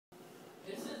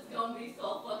gonna be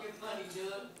so fucking funny,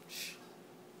 dude.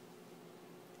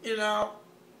 You know,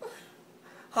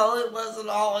 Holly wasn't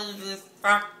always this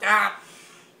fucked up.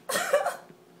 She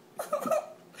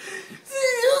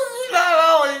used to not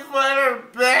always let her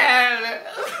bed.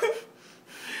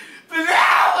 But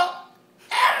now,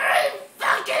 every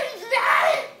fucking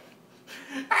night,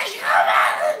 I come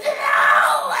out into the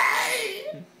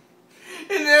hallway,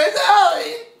 and there's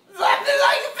Holly laughing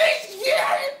like a big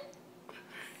kid.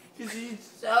 She's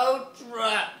so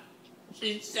drunk.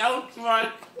 She's so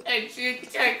drunk, and she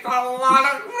takes a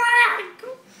lot of crack.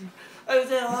 I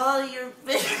said, Holly, your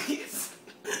face.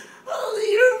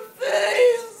 Holly, your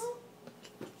face.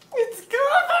 It's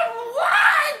covered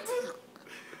what?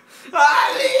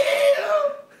 Holly!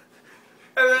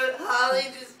 And then Holly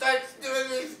just starts doing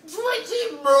these twitchy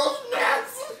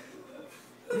movements.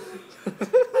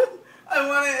 I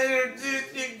want to introduce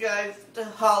you guys to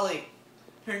Holly.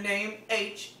 Her name,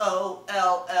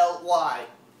 Holly.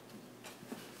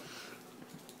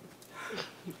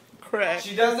 Correct.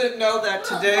 She doesn't know that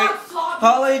today.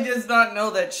 Holly does not know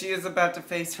that she is about to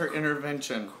face her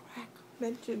intervention.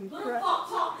 Mention crack. What the fuck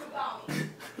talking about me?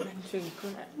 Mention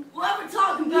crack. Whoever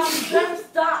talking about me better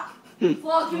stop.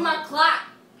 Fucking my clap.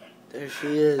 There she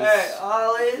is. Hey,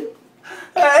 Holly.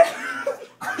 Hey.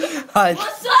 Hi.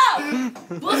 What's up?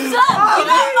 What's up? Get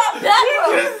out my bedroom.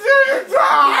 You just did your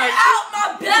time. Get out my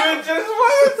bedroom. You just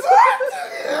want to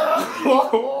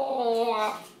talk to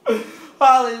you.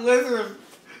 Holly, listen.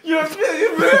 You've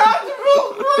been out to go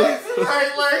crazy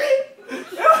lately.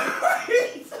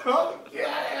 Don't get it.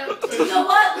 You know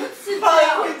what? Let's sit down.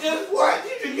 Holly, we just want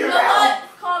you to You get know out. what?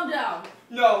 Calm down.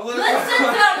 No, listen. Let's sit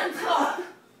down and talk.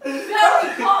 Very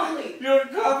calmly. You're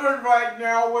covered right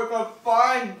now with a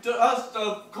fine dust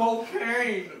of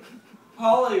cocaine.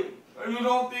 Holly, you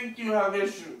don't think you have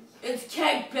issues. It's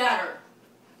cake batter.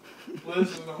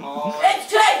 Listen, Holly. It's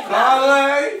cake batter.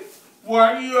 Holly,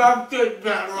 why do you have cake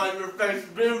batter on your face?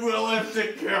 Be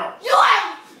realistic here. You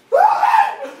have.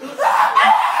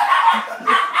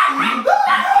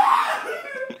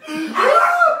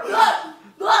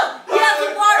 Look, he has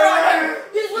a warrant on him.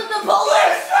 He's with the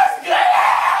police.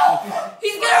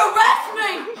 He's gonna arrest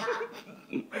me.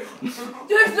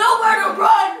 There's nowhere to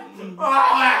run.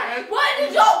 Why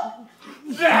did you?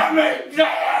 Damn it! You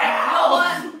know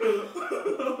what?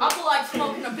 I feel like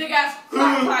smoking a big ass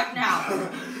crack pipe now.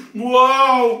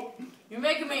 Whoa! You're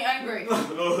making me angry.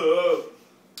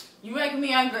 You're making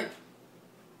me angry.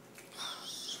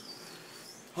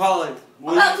 Holly, I'm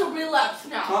about to relapse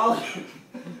now. Holly,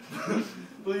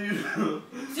 please.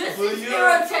 This Will is you-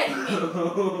 irritating me.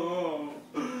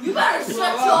 You better shut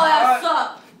your ass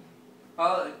up.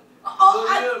 Holly. Oh,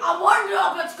 I warned you,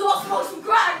 I'm about to go smoke some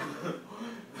crack.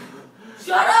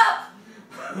 Shut up.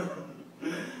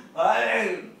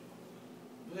 Holly,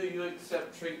 will you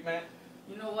accept treatment?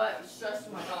 You know what? You're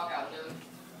stressing my dog out, dude.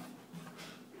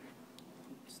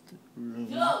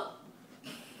 Yo,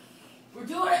 we're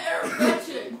doing an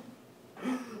intervention.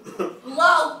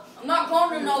 Hello? I'm not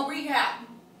going to no rehab.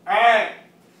 Hey!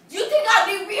 Do you think I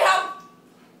need rehab?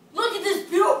 Look at this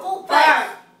beautiful face. Hey!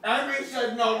 Amy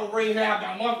said no to rehab,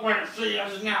 and look where she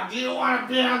is now. Do you want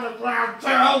to be on the ground too?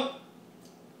 You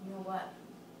know what?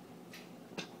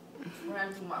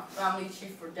 Ran through my family tree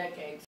for decades.